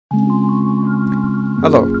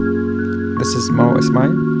Hello, this is Mo Ismail,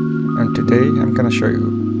 and today I'm gonna show you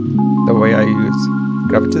the way I use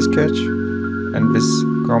Gravity Sketch and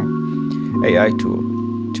Vizom AI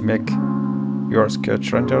tool to make your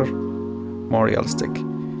sketch render more realistic.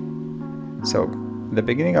 So, in the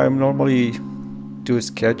beginning, I normally do a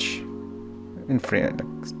sketch in free,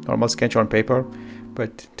 like normal sketch on paper,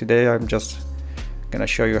 but today I'm just gonna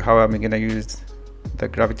show you how I'm gonna use the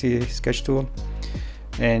Gravity Sketch tool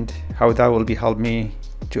and how that will be help me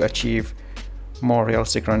to achieve more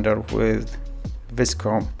realistic render with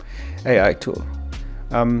Vizom AI tool.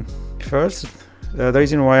 First, the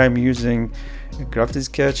reason why I'm using Gravity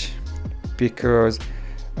Sketch because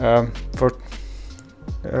for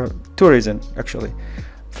two reasons actually.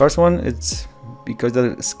 First one, it's because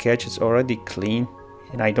the sketch is already clean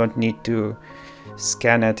and I don't need to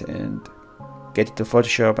scan it and get it to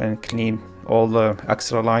Photoshop and clean all the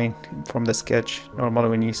extra line from the sketch normally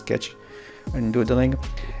when you sketch and doodling.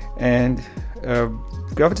 And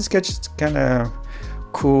Gravity Sketch is kind of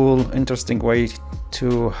cool, interesting way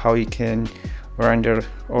to how you can render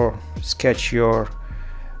or sketch your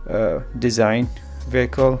design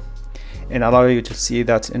vehicle and allow you to see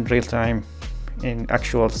that in real time in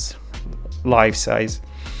actual life size.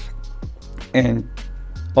 And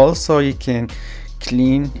also you can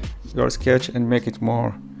clean your sketch and make it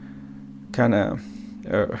more kind of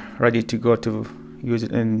ready to go to use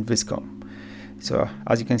it in Vizom. So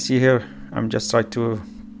as you can see here, I'm just trying to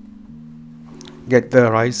get the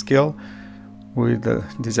right scale with the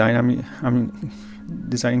design I'm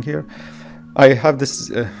designing here. I have this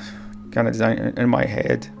kind of design in my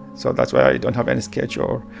head, so that's why I don't have any sketch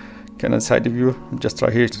or kind of side view. I'm just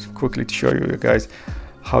trying here quickly to show you guys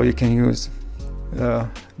how you can use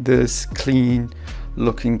this clean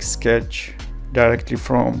looking sketch directly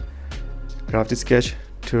from Gravity Sketch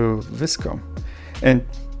to Vizom. And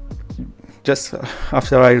just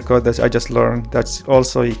after I record this, I just learned that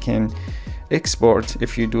also you can export.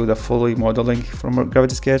 If you do the fully modeling from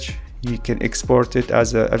Gravity Sketch, you can export it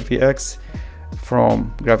as a FBX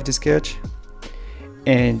from Gravity Sketch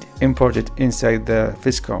and import it inside the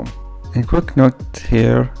Vizom. And quick note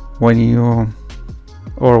here, when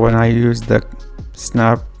I use the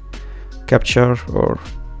snap capture or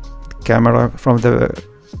camera from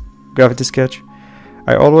the Gravity Sketch,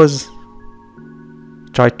 I always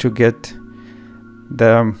try to get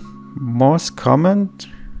the most common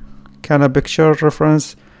kind of picture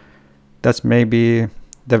reference. That's maybe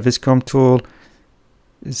the Vizom tool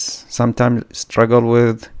is sometimes struggle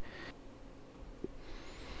with.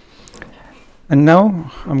 And now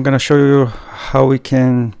I'm gonna show you how we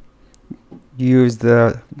can use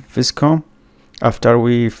the Vizom after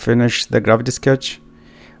we finish the Gravity Sketch.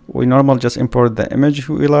 We normally just import the image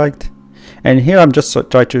we liked, and here I'm just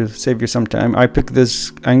try to save you some time. I picked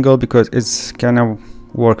this angle because it's kind of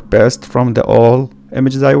work best from the all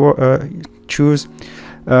images I choose.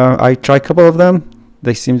 I tried a couple of them,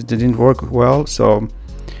 they didn't work well, so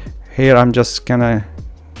here I'm just gonna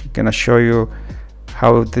show you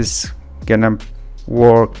how this gonna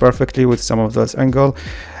work perfectly with some of those angle.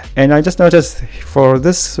 And I just noticed for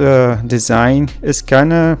this design is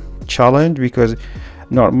kind of challenge because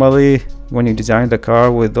normally when you design the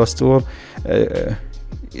car with those tools,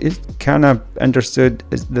 it kind of understood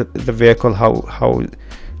the vehicle, how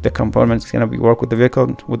the components gonna be work with the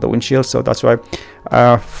vehicle with the windshield. So that's why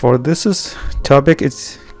for this topic,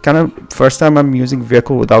 it's kind of first time I'm using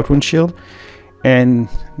vehicle without windshield, and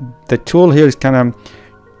the tool here is kind of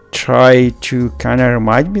try to kind of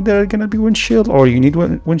remind me there gonna be windshield or you need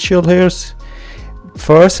windshield here.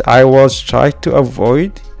 First I was trying to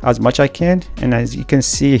avoid as much I can, and as you can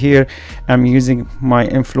see here, I'm using my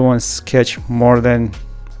influence sketch more than,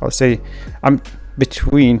 I'll say I'm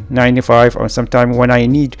between 95, or sometime when I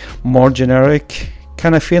need more generic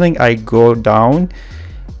kind of feeling, I go down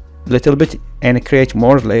a little bit and create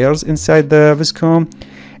more layers inside the Vizom.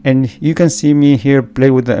 And you can see me here play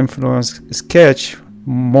with the influence sketch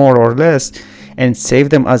more or less and save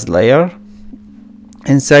them as layer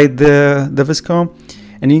inside the Vizom.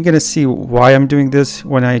 And you're gonna see why I'm doing this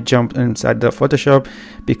when I jump inside the Photoshop,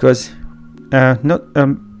 because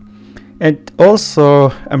and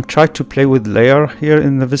also I'm trying to play with layer here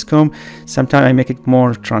in the Vizom. Sometimes I make it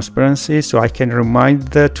more transparency so I can remind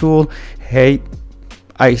the tool, hey,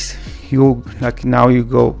 now you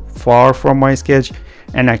go far from my sketch,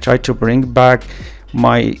 and I try to bring back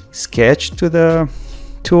my sketch to the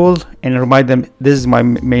tool and remind them this is my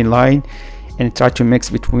main line, and try to mix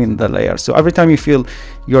between the layers. So every time you feel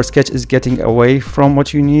your sketch is getting away from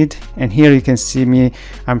what you need, and here you can see me,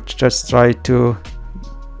 I'm just trying to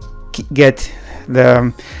get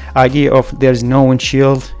the idea of there's no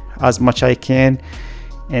windshield as much I can,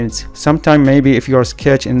 And sometime maybe if your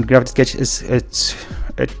sketch in Gravity Sketch is it's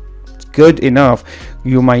good enough,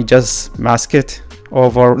 you might just mask it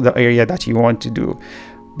over the area that you want to do.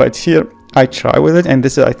 But here I try with it, and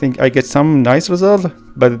this I think I get some nice result.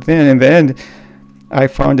 But then in the end, I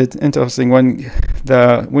found it interesting when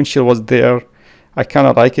the windshield was there. I kind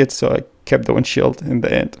of like it, so I kept the windshield in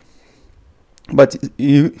the end. But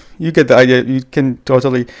you get the idea. You can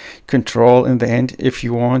totally control in the end. If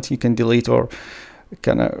you want, you can delete or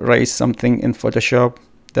kind of erase something in Photoshop.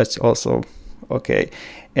 That's also okay.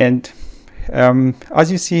 And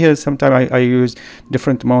as you see here, sometimes I use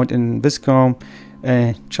different mode in Vizom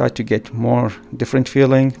and try to get more different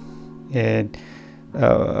feeling. And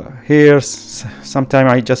here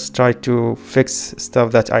sometimes I just try to fix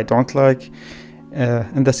stuff that I don't like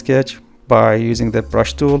in the sketch by using the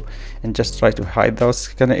brush tool, and just try to hide those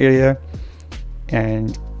kind of area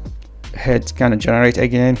and hit kind of generate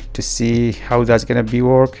again to see how that's gonna be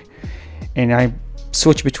work. And I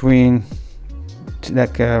switch between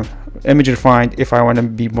like image refined if I want to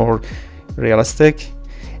be more realistic.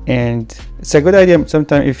 And it's a good idea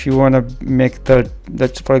sometimes if you want to make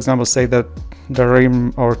that for example, say that the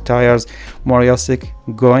rim or tires more realistic,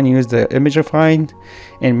 go and use the image refined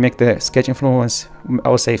and make the sketch influence, I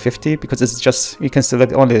would say 50, because it's just, you can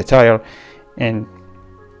select only the tire and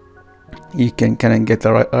you can kind of get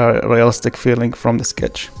the realistic feeling from the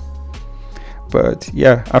sketch. But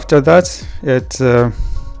yeah, after that it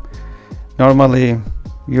normally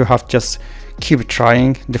you have just keep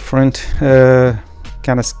trying different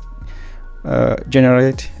kind of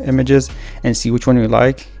generate images and see which one you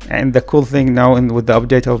like. And the cool thing now with the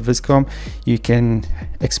update of Vizom, you can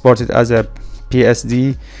export it as a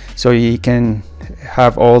PSD, so you can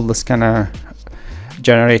have all this kind of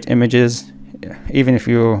generate images. Even if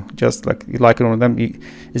you just you like one of them,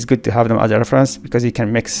 it's good to have them as a reference, because you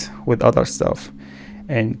can mix with other stuff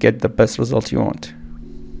and get the best result you want.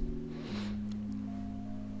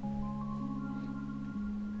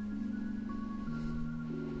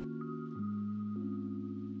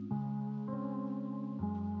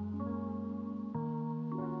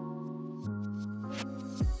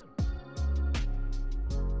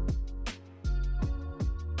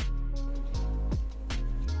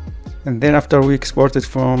 And then after we export it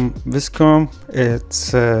from Vizom,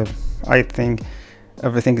 it's I think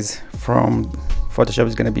everything is from Photoshop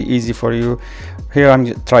is gonna be easy for you. Here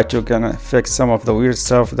I'm trying to gonna fix some of the weird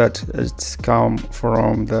stuff that it's come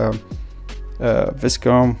from the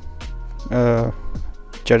Vizom,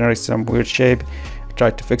 generate some weird shape. Try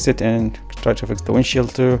to fix it, and try to fix the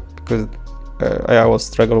windshield too, because I always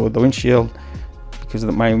struggle with the windshield because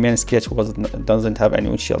my main sketch doesn't have any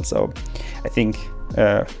windshield. So I think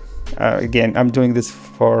again, I'm doing this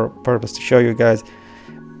for purpose to show you guys,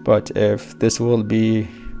 but if this will be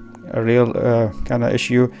a real kind of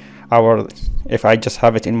issue, if I just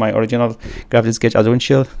have it in my original Gravity Sketch as a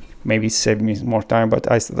windshield, maybe save me more time. But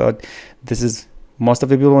I thought this is most of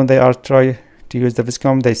the people when they are try to use the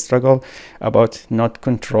Vizom, they struggle about not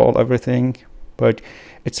control everything. But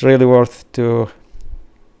it's really worth to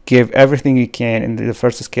give everything you can in the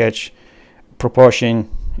first sketch, proportion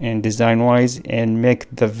and design wise, and make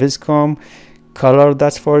the Vizom color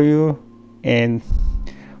that's for you. And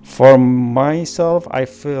for myself, I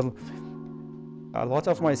feel a lot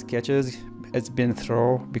of my sketches it's been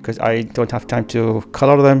through because I don't have time to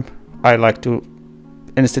color them. I like to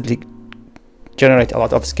instantly generate a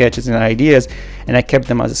lot of sketches and ideas, and I kept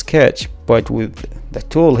them as a sketch. But with the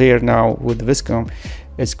tool here now with Vizom,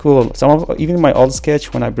 it's cool. Even my old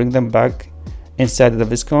sketch, when I bring them back inside the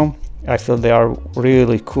Vizom, I feel they are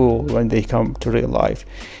really cool when they come to real life.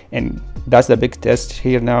 And that's the big test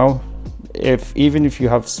here now. Even if you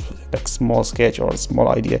have a small sketch or a small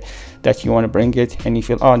idea that you want to bring it and you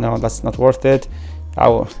feel, oh no, that's not worth it,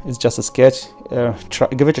 it's just a sketch,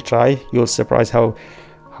 give it a try. You'll surprise how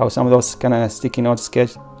some of those kind of sticky note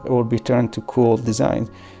sketch will be turned to cool design.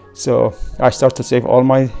 So I start to save all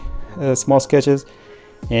my small sketches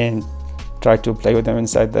and try to play with them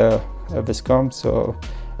inside the Vizom. So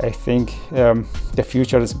I think the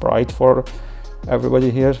future is bright for everybody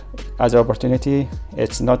here as an opportunity.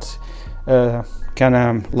 It's not kind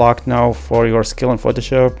of locked now for your skill in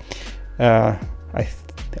Photoshop.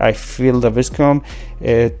 I feel the Vizom,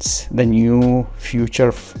 it's the new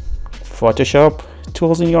future Photoshop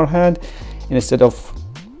tools in your hand. And instead of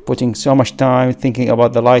putting so much time thinking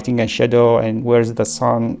about the lighting and shadow and where's the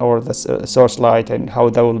sun or the source light and how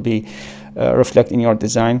that will be reflect in your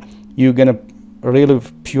design, you're gonna really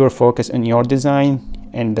pure focus on your design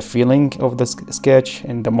and the feeling of the sketch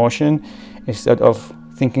and the motion, instead of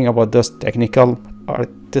thinking about those technical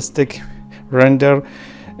artistic render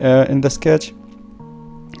in the sketch.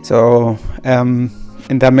 So and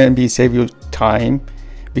that maybe save you time,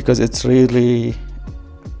 because it's going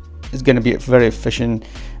to be very efficient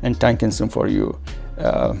and time consuming for you.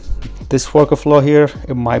 This workflow here,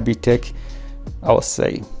 it might be take, I would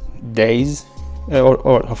say, days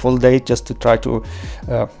or a full day just to try to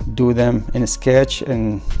do them in a sketch.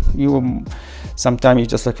 And sometimes you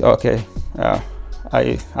just like, okay,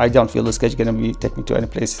 I don't feel the sketch gonna take me to any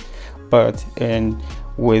place. But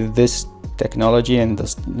with this technology and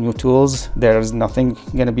those new tools, there's nothing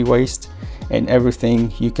gonna be waste, and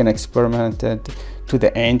everything you can experiment it to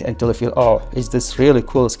the end until you feel, oh, is this really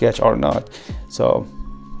cool sketch or not? So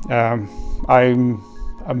I'm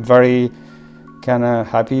very kind of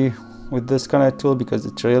happy with this kind of tool, because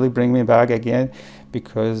it really brings me back again,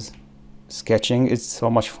 because sketching is so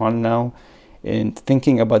much fun now, and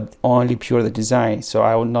thinking about only pure the design. So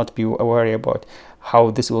I will not be worried about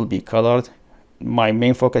how this will be colored. My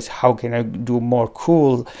main focus, how can I do more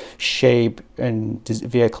cool shape and this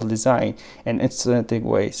vehicle design in an aesthetic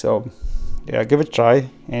way. So yeah, give it a try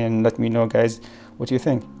and let me know, guys, what you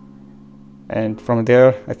think. And from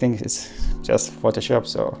there, I think it's just Photoshop.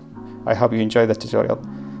 So I hope you enjoyed the tutorial.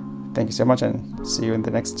 Thank you so much, and see you in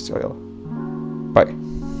the next tutorial.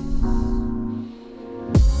 Bye.